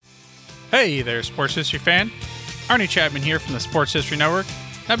Hey there, Sports History fan. Arnie Chapman here from the Sports History Network.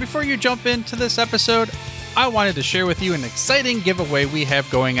 Now, before you jump into this episode, I wanted to share with you an exciting giveaway we have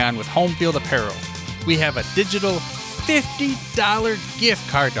going on with Home Field Apparel. We have a digital $50 gift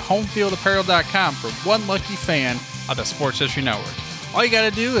card to homefieldapparel.com for one lucky fan of the Sports History Network. All you got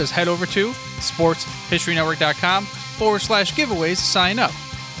to do is head over to sportshistorynetwork.com/giveaways to sign up.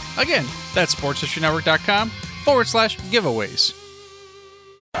 Again, that's sportshistorynetwork.com/giveaways.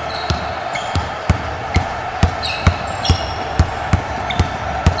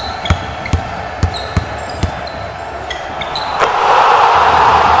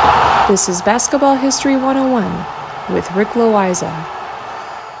 This is Basketball History 101 with Rick Loiza.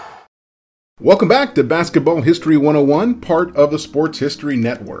 Welcome back to Basketball History 101, part of the Sports History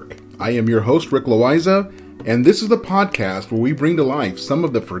Network. I am your host, Rick Loiza, and this is the podcast where we bring to life some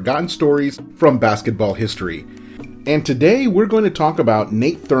of the forgotten stories from basketball history. And today we're going to talk about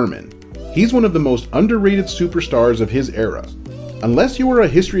Nate Thurmond. He's one of the most underrated superstars of his era. Unless you are a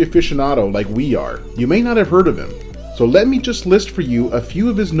history aficionado like we are, you may not have heard of him. So let me just list for you a few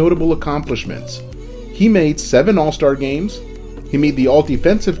of his notable accomplishments. He made 7 All-Star games. He made the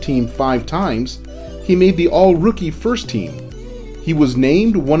All-Defensive Team 5 times. He made the All-Rookie First Team. He was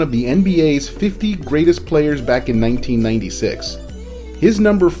named one of the NBA's 50 greatest players back in 1996. His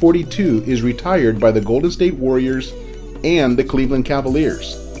number 42 is retired by the Golden State Warriors and the Cleveland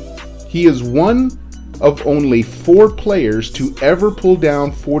Cavaliers. He is one of only 4 players to ever pull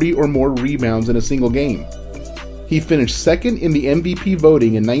down 40 or more rebounds in a single game. He finished second in the MVP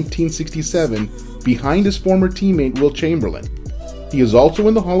voting in 1967 behind his former teammate Wilt Chamberlain. He is also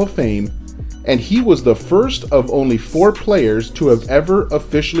in the Hall of Fame, and he was the first of only 4 players to have ever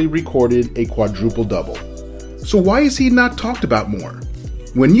officially recorded a quadruple-double. So why is he not talked about more?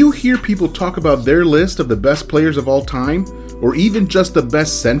 When you hear people talk about their list of the best players of all time, or even just the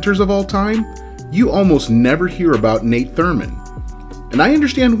best centers of all time, you almost never hear about Nate Thurmond. And I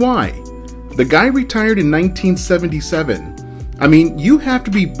understand why. The guy retired in 1977. I mean, you have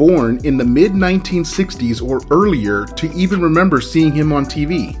to be born in the mid-1960s or earlier to even remember seeing him on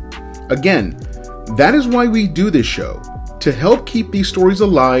TV. Again, that is why we do this show, to help keep these stories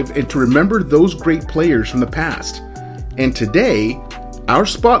alive and to remember those great players from the past. And today, our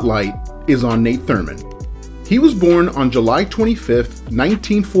spotlight is on Nate Thurmond. He was born on July 25th,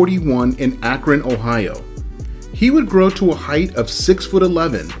 1941 in Akron, Ohio. He would grow to a height of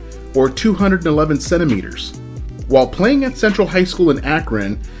 6'11", or 211 centimeters. While playing at Central High School in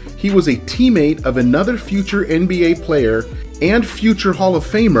Akron, he was a teammate of another future NBA player and future Hall of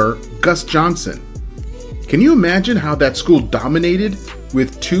Famer, Gus Johnson. Can you imagine how that school dominated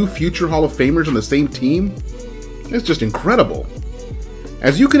with 2 future Hall of Famers on the same team? It's just incredible.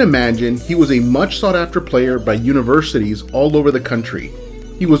 As you can imagine, he was a much sought after player by universities all over the country.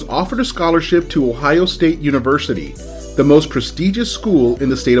 He was offered a scholarship to Ohio State University, the most prestigious school in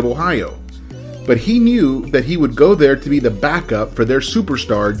the state of Ohio. But he knew that he would go there to be the backup for their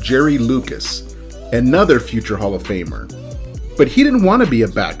superstar, Jerry Lucas, another future Hall of Famer. But he didn't want to be a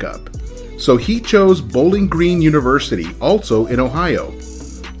backup, so he chose Bowling Green University, also in Ohio.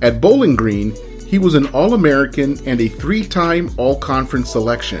 At Bowling Green, he was an All-American and a 3-time All-Conference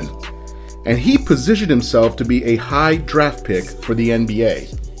selection, and he positioned himself to be a high draft pick for the NBA.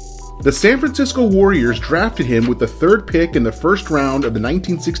 The San Francisco Warriors drafted him with the 3rd pick in the first round of the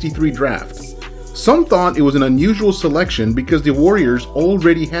 1963 draft. Some thought it was an unusual selection because the Warriors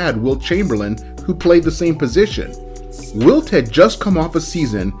already had Wilt Chamberlain, who played the same position. Wilt had just come off a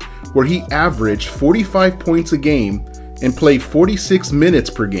season where he averaged 45 points a game and played 46 minutes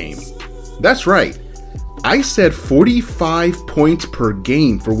per game. That's right, I said 45 points per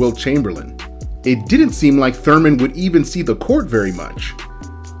game for Wilt Chamberlain. It didn't seem like Thurmond would even see the court very much.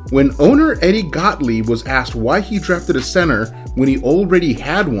 When owner Eddie Gottlieb was asked why he drafted a center when he already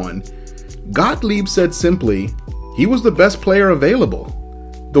had one, Gottlieb said simply, he was the best player available.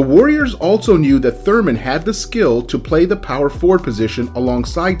 The Warriors also knew that Thurmond had the skill to play the power forward position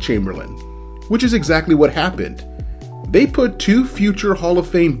alongside Chamberlain, which is exactly what happened. They put 2 future Hall of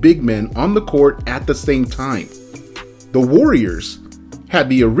Fame big men on the court at the same time. The Warriors had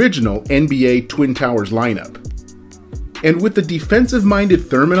the original NBA Twin Towers lineup. And with the defensive-minded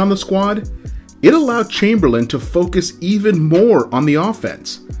Thurmond on the squad, it allowed Chamberlain to focus even more on the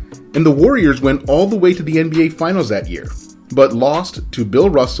offense. And the Warriors went all the way to the NBA Finals that year, but lost to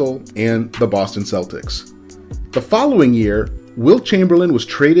Bill Russell and the Boston Celtics. The following year, Wilt Chamberlain was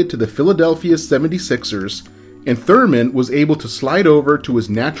traded to the Philadelphia 76ers, and Thurmond was able to slide over to his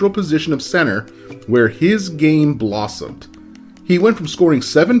natural position of center, where his game blossomed. He went from scoring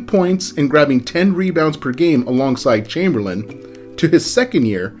 7 points and grabbing 10 rebounds per game alongside Chamberlain to his second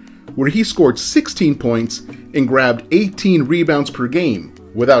year, where he scored 16 points and grabbed 18 rebounds per game,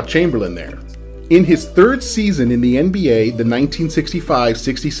 without Chamberlain there. In his third season in the NBA, the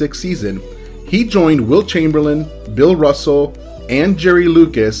 1965-66 season, he joined Wilt Chamberlain, Bill Russell, and Jerry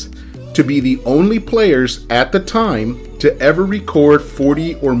Lucas to be the only players at the time to ever record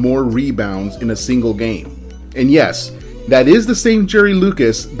 40 or more rebounds in a single game. And yes, that is the same Jerry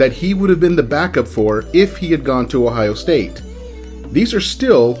Lucas that he would have been the backup for if he had gone to Ohio State. These are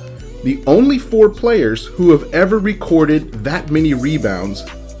still the only 4 players who have ever recorded that many rebounds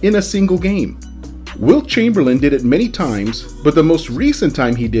in a single game. Wilt Chamberlain did it many times, but the most recent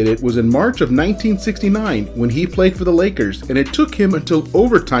time he did it was in March of 1969 when he played for the Lakers, and it took him until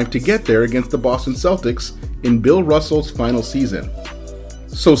overtime to get there against the Boston Celtics in Bill Russell's final season.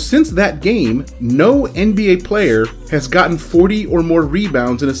 So since that game, no NBA player has gotten 40 or more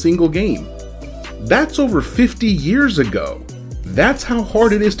rebounds in a single game. That's over 50 years ago. That's how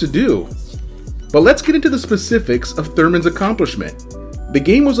hard it is to do. But let's get into the specifics of Thurman's accomplishment. The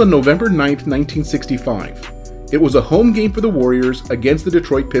game was on November 9th, 1965. It was a home game for the Warriors against the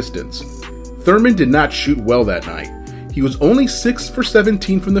Detroit Pistons. Thurman did not shoot well that night. He was only 6 for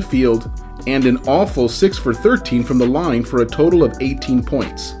 17 from the field and an awful 6 for 13 from the line for a total of 18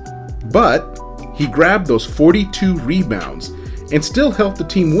 points. But he grabbed those 42 rebounds and still helped the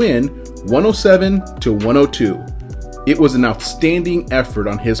team win 107-102. It was an outstanding effort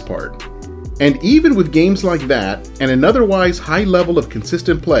on his part. And even with games like that, and an otherwise high level of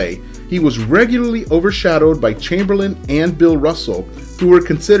consistent play, he was regularly overshadowed by Chamberlain and Bill Russell, who were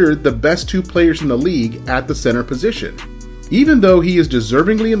considered the best 2 players in the league at the center position. Even though he is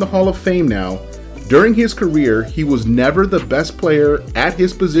deservingly in the Hall of Fame now, during his career, he was never the best player at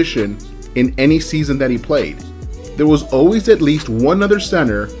his position in any season that he played. There was always at least one other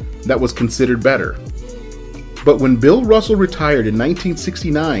center that was considered better. But when Bill Russell retired in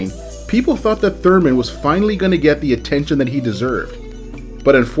 1969, people thought that Thurman was finally going to get the attention that he deserved.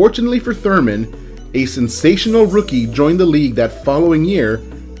 But unfortunately for Thurman, a sensational rookie joined the league that following year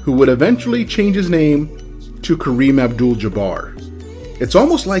who would eventually change his name to Kareem Abdul-Jabbar. It's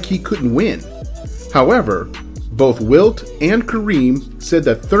almost like he couldn't win. However, both Wilt and Kareem said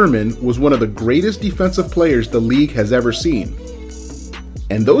that Thurman was one of the greatest defensive players the league has ever seen.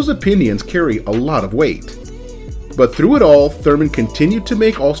 And those opinions carry a lot of weight. But through it all, Thurman continued to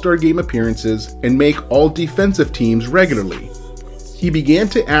make All-Star Game appearances and make all defensive teams regularly. He began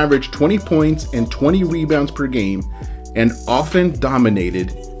to average 20 points and 20 rebounds per game and often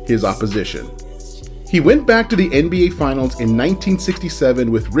dominated his opposition. He went back to the NBA Finals in 1967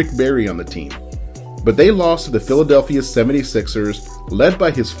 with Rick Barry on the team, but they lost to the Philadelphia 76ers led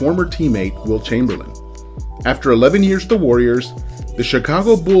by his former teammate Wilt Chamberlain. After 11 years with the Warriors, the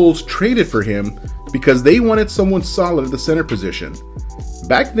Chicago Bulls traded for him because they wanted someone solid at the center position.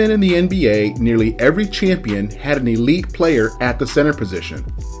 Back then in the NBA, nearly every champion had an elite player at the center position.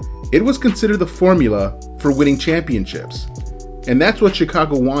 It was considered the formula for winning championships. And that's what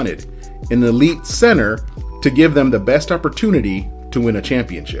Chicago wanted, an elite center to give them the best opportunity to win a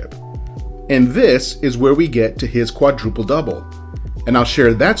championship. And this is where we get to his quadruple-double. And I'll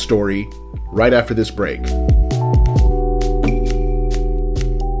share that story right after this break.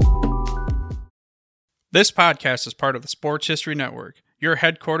 This podcast is part of the Sports History Network, your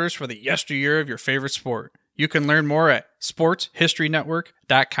headquarters for the yesteryear of your favorite sport. You can learn more at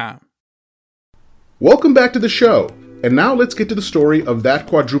sportshistorynetwork.com. Welcome back to the show, and now let's get to the story of that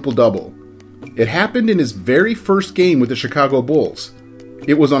quadruple-double. It happened in his very first game with the Chicago Bulls.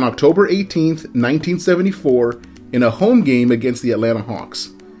 It was on October 18th, 1974, in a home game against the Atlanta Hawks.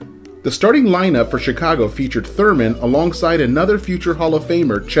 The starting lineup for Chicago featured Thurman alongside another future Hall of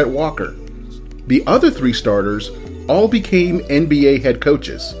Famer, Chet Walker. The other 3 starters all became NBA head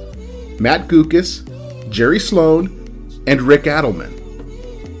coaches: Matt Guokas, Jerry Sloan, and Rick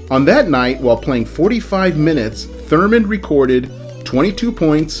Adelman. On that night, while playing 45 minutes, Thurman recorded 22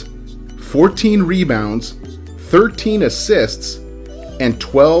 points, 14 rebounds, 13 assists, and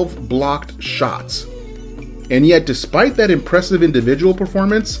 12 blocked shots. And yet, despite that impressive individual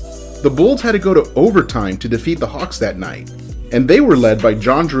performance, the Bulls had to go to overtime to defeat the Hawks that night, and they were led by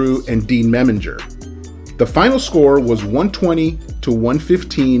John Drew and Dean Meminger. The final score was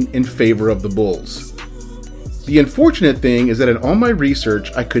 120-115 in favor of the Bulls. The unfortunate thing is that in all my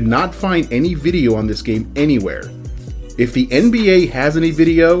research, I could not find any video on this game anywhere. If the NBA has any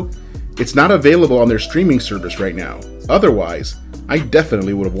video, it's not available on their streaming service right now. Otherwise, I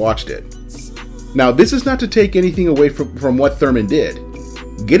definitely would have watched it. Now, this is not to take anything away from what Thurman did.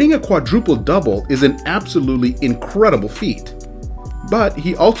 Getting a quadruple-double is an absolutely incredible feat. But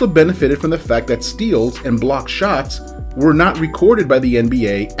he also benefited from the fact that steals and blocked shots were not recorded by the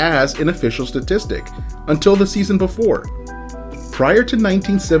NBA as an official statistic until the season before. Prior to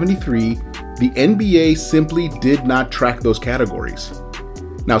 1973, the NBA simply did not track those categories.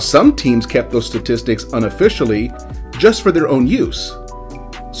 Now, some teams kept those statistics unofficially just for their own use.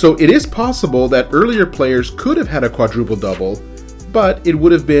 So it is possible that earlier players could have had a quadruple-double, but it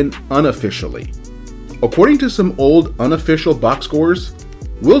would have been unofficially. According to some old unofficial box scores,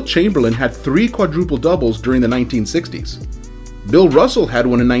 Wilt Chamberlain had 3 quadruple-doubles during the 1960s. Bill Russell had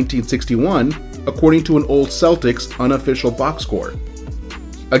one in 1961, according to an old Celtics unofficial box score.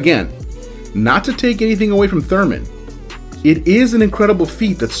 Again, not to take anything away from Thurman, it is an incredible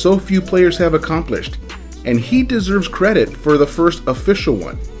feat that so few players have accomplished, and he deserves credit for the first official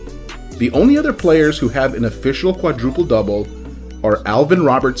one. The only other players who have an official quadruple-double are Alvin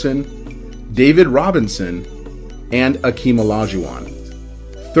Robertson, David Robinson, and Akeem Olajuwon.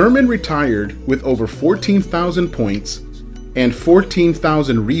 Thurman retired with over 14,000 points and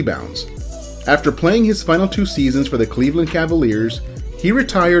 14,000 rebounds. After playing his final 2 seasons for the Cleveland Cavaliers, he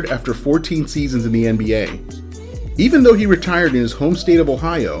retired after 14 seasons in the NBA. Even though he retired in his home state of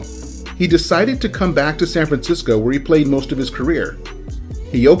Ohio, he decided to come back to San Francisco where he played most of his career.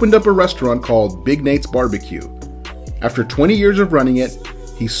 He opened up a restaurant called Big Nate's Barbecue. After 20 years of running it,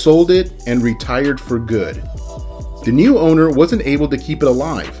 he sold it and retired for good. The new owner wasn't able to keep it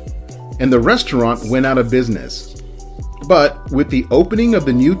alive, and the restaurant went out of business. But with the opening of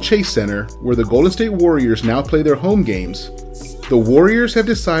the new Chase Center, where the Golden State Warriors now play their home games, the Warriors have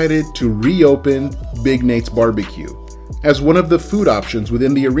decided to reopen Big Nate's Barbecue as one of the food options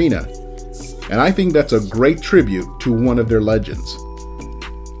within the arena. And I think that's a great tribute to one of their legends.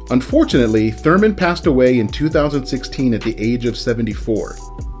 Unfortunately, Thurman passed away in 2016 at the age of 74.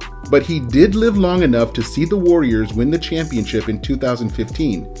 But he did live long enough to see the Warriors win the championship in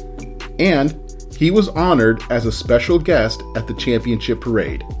 2015. And he was honored as a special guest at the championship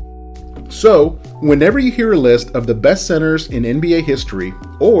parade. So, whenever you hear a list of the best centers in NBA history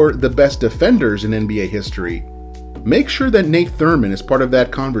or the best defenders in NBA history, make sure that Nate Thurman is part of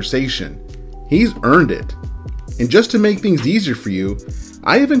that conversation. He's earned it. And just to make things easier for you,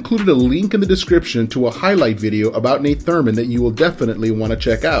 I have included a link in the description to a highlight video about Nate Thurman that you will definitely want to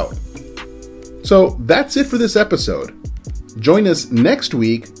check out. So that's it for this episode. Join us next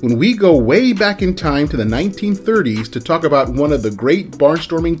week when we go way back in time to the 1930s to talk about one of the great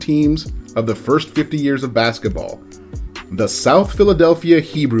barnstorming teams of the first 50 years of basketball, the South Philadelphia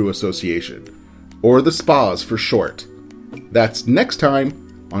Hebrew Association, or the SPAs for short. That's next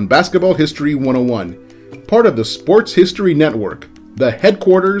time on Basketball History 101, part of the Sports History Network, the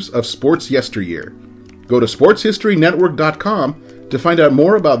headquarters of sports yesteryear. Go to sportshistorynetwork.com to find out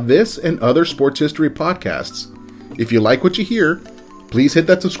more about this and other sports history podcasts. If you like what you hear, please hit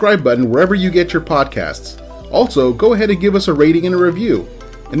that subscribe button wherever you get your podcasts. Also, go ahead and give us a rating and a review,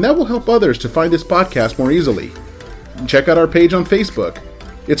 and that will help others to find this podcast more easily. Check out our page on Facebook.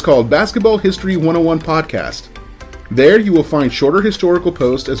 It's called Basketball History 101 Podcast. There you will find shorter historical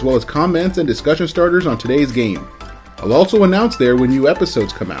posts as well as comments and discussion starters on today's game. I'll also announce there when new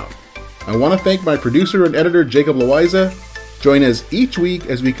episodes come out. I want to thank my producer and editor, Jacob Loaiza. Join us each week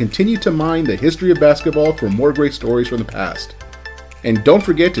as we continue to mine the history of basketball for more great stories from the past. And don't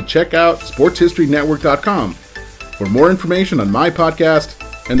forget to check out sportshistorynetwork.com for more information on my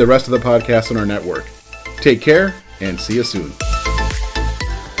podcast and the rest of the podcasts on our network. Take care and see you soon.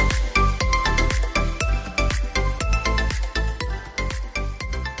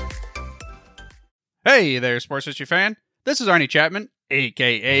 Hey there, sports history fan. This is Arnie Chapman,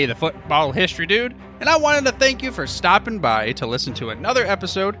 aka the Football History Dude, and I wanted to thank you for stopping by to listen to another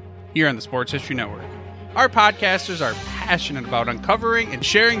episode here on the Sports History Network. Our podcasters are passionate about uncovering and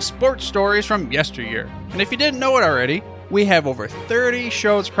sharing sports stories from yesteryear. And if you didn't know it already, we have over 30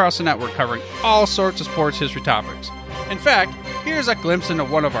 shows across the network covering all sorts of sports history topics. In fact, here's a glimpse into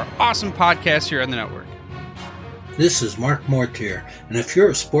one of our awesome podcasts here on the network. This is Mark Mortier, and if you're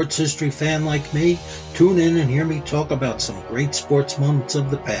a sports history fan like me, tune in and hear me talk about some great sports moments of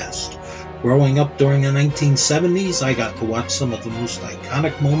the past. Growing up during the 1970s, I got to watch some of the most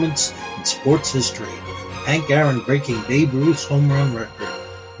iconic moments in sports history. Hank Aaron breaking Babe Ruth's home run record.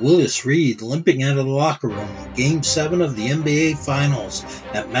 Willis Reed limping out of the locker room in Game 7 of the NBA Finals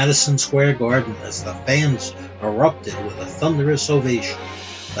at Madison Square Garden as the fans erupted with a thunderous ovation.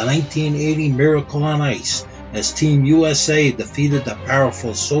 The 1980 Miracle on Ice as Team USA defeated the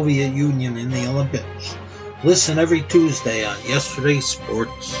powerful Soviet Union in the Olympics. Listen every Tuesday on Yesterday's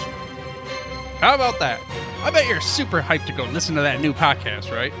Sports. How about that? I bet you're super hyped to go listen to that new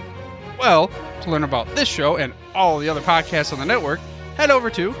podcast, right? Well, to learn about this show and all the other podcasts on the network, head over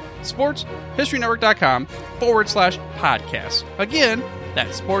to sportshistorynetwork.com/podcast. Again,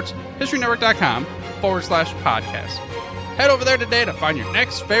 that's sportshistorynetwork.com/podcast. Head over there today to find your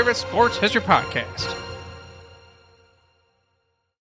next favorite sports history podcast.